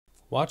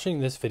Watching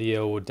this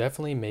video will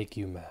definitely make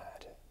you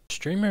mad. The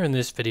streamer in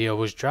this video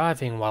was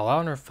driving while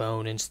on her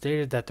phone and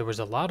stated that there was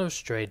a lot of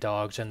stray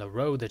dogs on the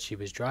road that she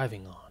was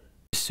driving on.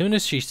 As soon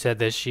as she said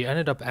this, she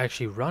ended up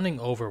actually running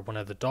over one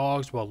of the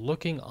dogs while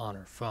looking on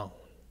her phone.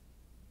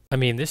 I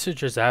mean, this is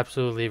just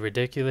absolutely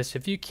ridiculous.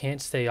 If you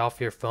can't stay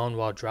off your phone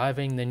while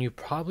driving, then you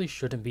probably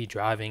shouldn't be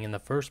driving in the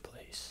first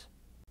place.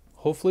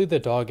 Hopefully the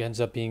dog ends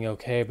up being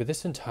okay, but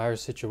this entire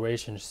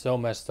situation is so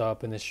messed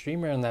up, and the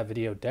streamer in that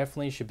video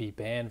definitely should be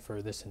banned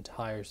for this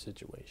entire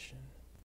situation.